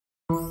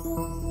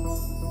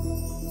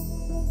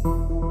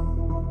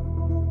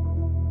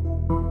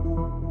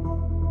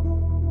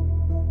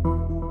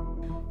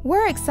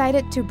We're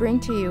excited to bring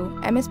to you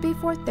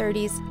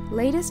MSP430's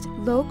latest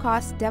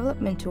low-cost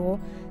development tool,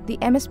 the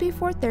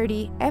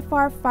MSP430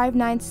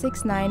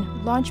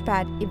 FR5969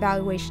 Launchpad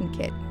Evaluation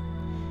Kit.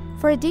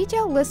 For a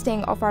detailed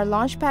listing of our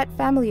Launchpad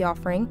family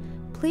offering,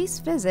 please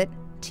visit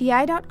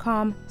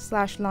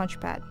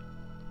ti.com/launchpad.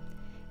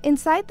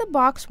 Inside the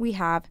box we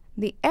have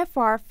the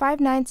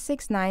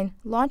FR5969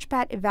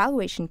 Launchpad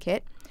Evaluation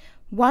Kit,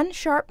 one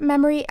Sharp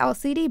Memory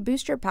LCD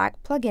Booster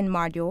Pack plug-in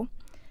module,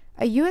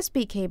 a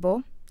USB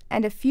cable,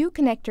 and a few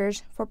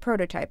connectors for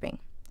prototyping.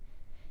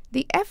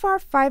 The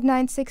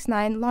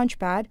FR5969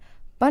 Launchpad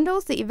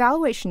bundles the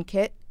evaluation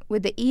kit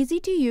with the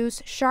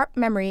easy-to-use Sharp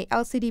Memory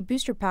LCD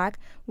Booster Pack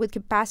with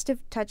capacitive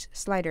touch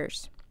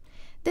sliders.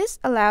 This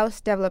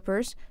allows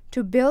developers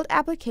to build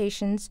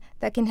applications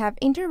that can have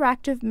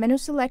interactive menu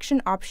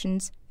selection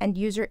options and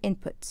user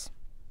inputs.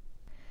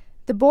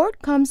 The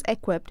board comes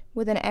equipped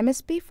with an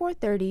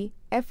MSP430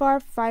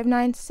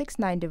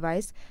 FR5969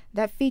 device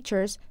that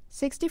features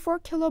 64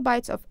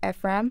 kilobytes of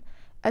FRAM,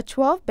 a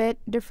 12-bit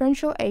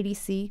differential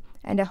ADC,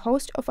 and a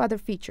host of other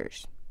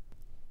features.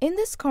 In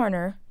this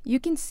corner,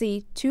 you can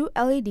see 2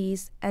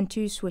 LEDs and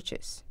 2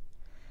 switches.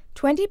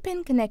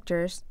 20-pin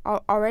connectors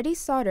are already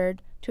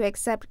soldered to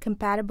accept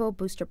compatible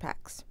booster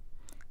packs.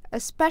 A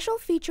special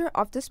feature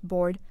of this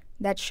board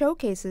that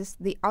showcases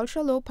the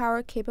ultra-low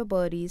power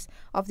capabilities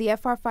of the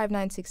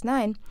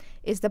FR5969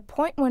 is the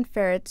 0.1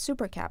 farad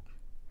supercap.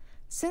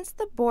 Since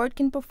the board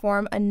can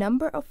perform a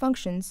number of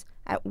functions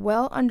at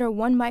well under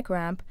 1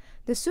 microamp,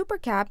 the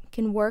supercap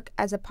can work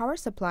as a power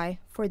supply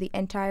for the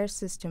entire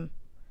system.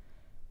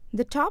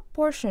 The top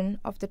portion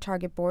of the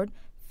target board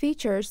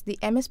features the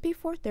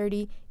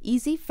MSP430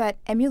 EasyFET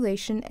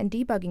emulation and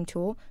debugging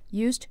tool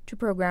used to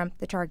program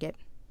the target.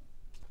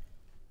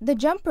 The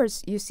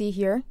jumpers you see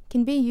here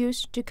can be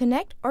used to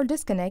connect or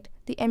disconnect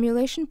the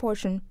emulation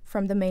portion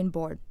from the main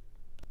board.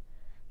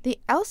 The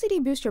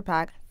LCD Booster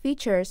Pack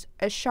features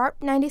a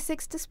Sharp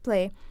 96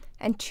 display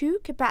and 2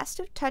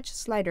 capacitive touch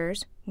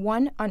sliders,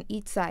 one on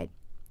each side.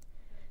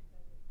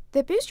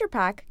 The booster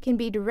pack can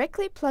be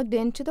directly plugged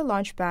into the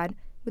Launchpad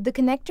with the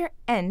connector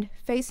end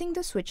facing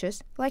the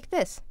switches like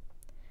this.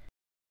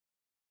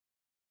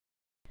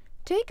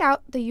 Take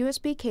out the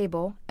USB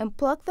cable and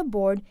plug the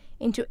board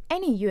into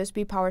any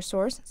USB power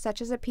source such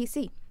as a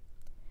PC.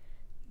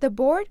 The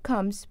board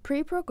comes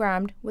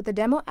pre-programmed with a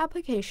demo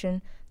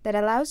application that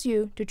allows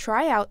you to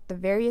try out the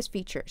various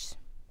features.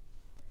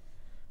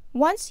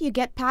 Once you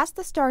get past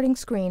the starting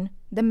screen,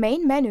 the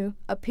main menu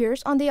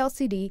appears on the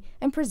LCD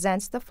and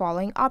presents the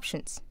following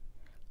options: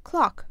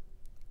 clock,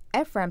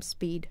 FRAM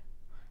speed,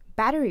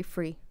 battery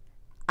free,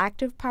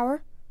 active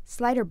power,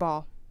 slider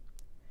ball.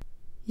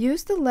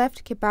 Use the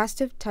left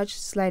capacitive touch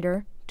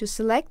slider to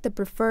select the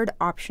preferred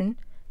option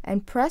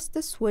and press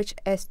the switch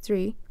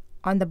S3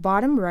 on the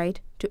bottom right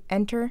to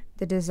enter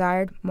the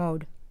desired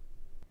mode.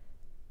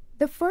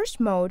 The first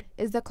mode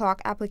is the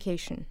clock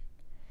application.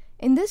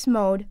 In this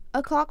mode,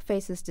 a clock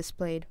face is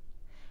displayed.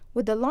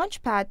 With the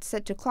Launchpad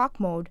set to clock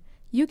mode,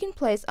 you can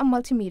place a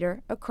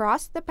multimeter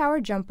across the power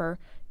jumper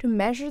to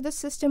measure the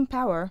system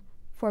power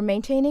for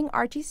maintaining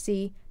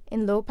RTC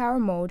in low power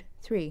mode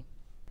 3.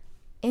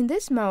 In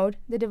this mode,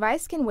 the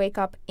device can wake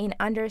up in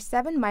under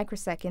 7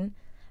 microseconds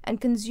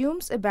and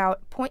consumes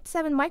about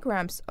 0.7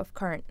 microamps of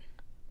current.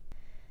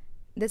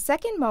 The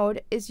second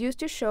mode is used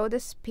to show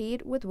the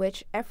speed with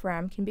which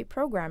FRAM can be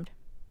programmed.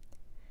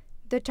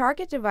 The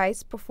target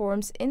device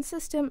performs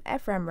in-system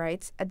FRAM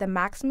writes at the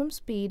maximum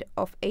speed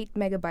of 8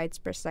 megabytes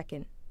per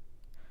second.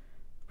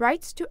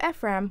 Writes to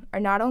FRAM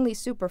are not only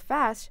super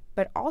fast,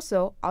 but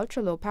also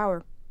ultra-low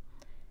power.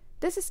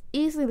 This is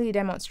easily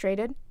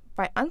demonstrated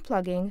by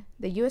unplugging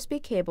the USB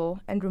cable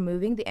and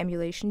removing the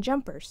emulation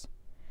jumpers.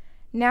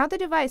 Now the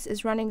device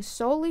is running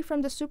solely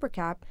from the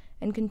supercap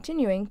and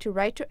continuing to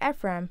write to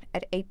FRAM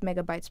at 8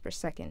 megabytes per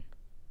second.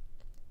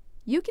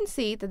 You can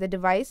see that the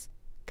device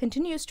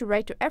continues to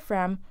write to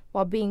FRAM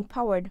while being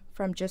powered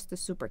from just the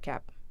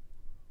supercap.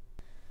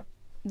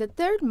 The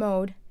third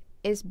mode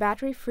is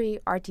battery-free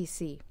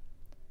RTC.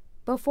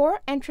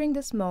 Before entering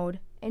this mode,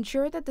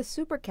 ensure that the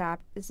supercap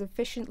is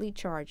sufficiently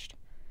charged.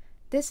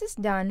 This is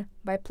done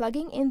by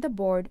plugging in the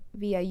board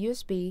via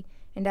USB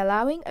and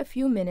allowing a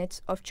few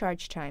minutes of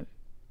charge time.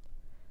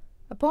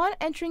 Upon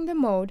entering the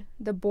mode,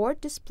 the board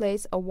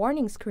displays a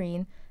warning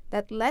screen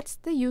that lets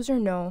the user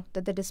know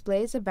that the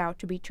display is about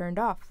to be turned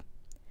off.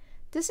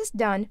 This is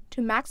done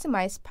to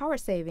maximize power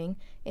saving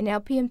in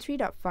LPM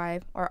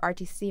 3.5 or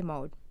RTC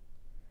mode.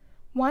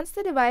 Once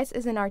the device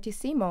is in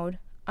RTC mode,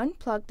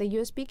 unplug the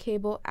USB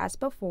cable as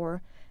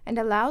before and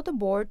allow the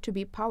board to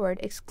be powered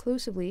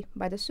exclusively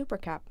by the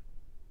supercap.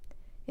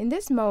 In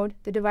this mode,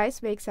 the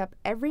device wakes up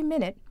every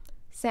minute,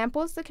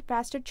 samples the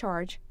capacitor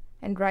charge,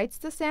 and writes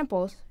the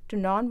samples to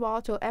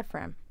non-volatile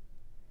FRAM.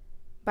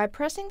 By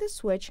pressing the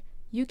switch,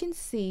 you can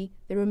see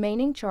the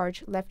remaining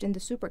charge left in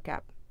the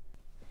supercap.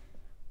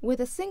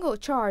 With a single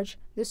charge,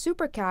 the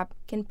supercap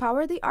can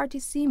power the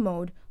RTC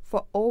mode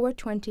for over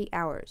 20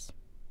 hours.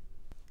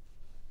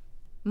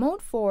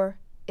 Mode 4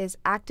 is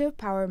Active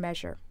Power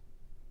Measure.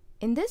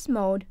 In this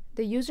mode,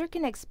 the user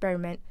can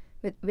experiment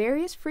with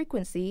various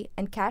frequency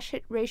and cache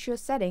hit ratio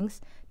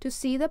settings to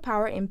see the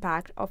power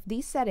impact of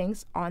these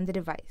settings on the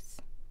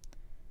device.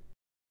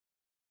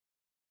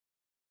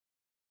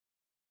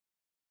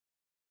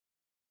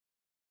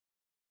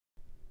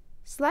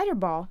 Slider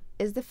Ball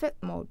is the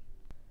fifth mode.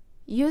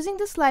 Using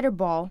the slider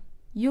ball,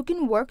 you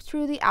can work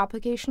through the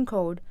application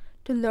code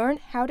to learn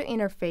how to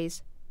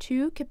interface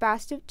two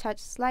capacitive touch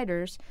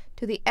sliders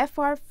to the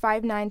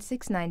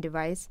FR5969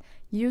 device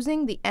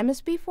using the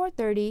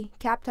MSP430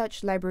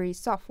 CapTouch library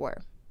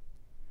software.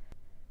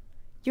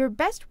 Your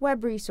best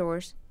web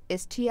resource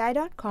is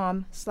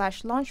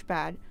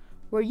ti.com/launchpad,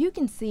 where you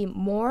can see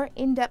more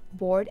in-depth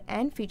board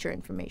and feature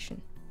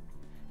information.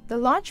 The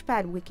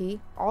Launchpad Wiki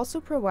also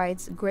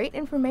provides great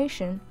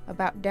information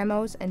about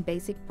demos and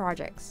basic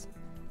projects.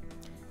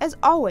 As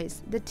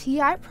always, the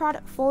TI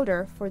product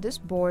folder for this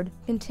board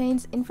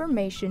contains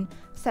information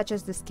such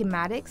as the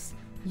schematics,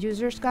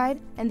 user's guide,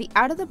 and the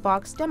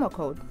out-of-the-box demo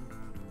code.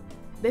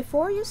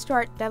 Before you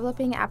start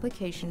developing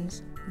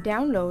applications,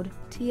 download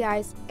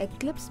TI's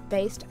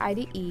Eclipse-based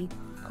IDE,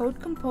 Code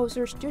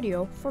Composer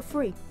Studio, for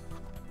free.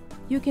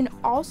 You can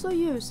also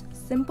use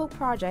simple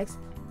projects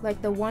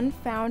like the one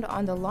found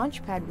on the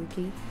Launchpad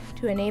Wiki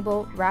to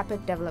enable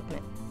rapid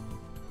development.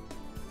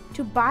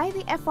 To buy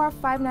the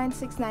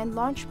FR5969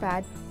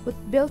 Launchpad with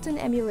built-in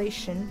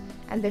emulation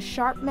and the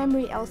Sharp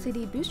Memory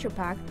LCD Booster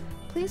Pack,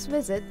 please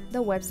visit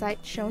the website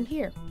shown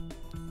here.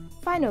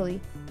 Finally,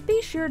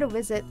 be sure to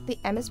visit the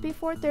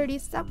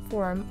MSP430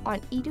 subforum on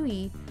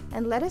E2E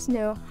and let us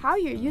know how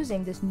you're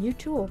using this new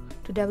tool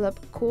to develop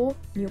cool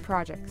new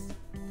projects.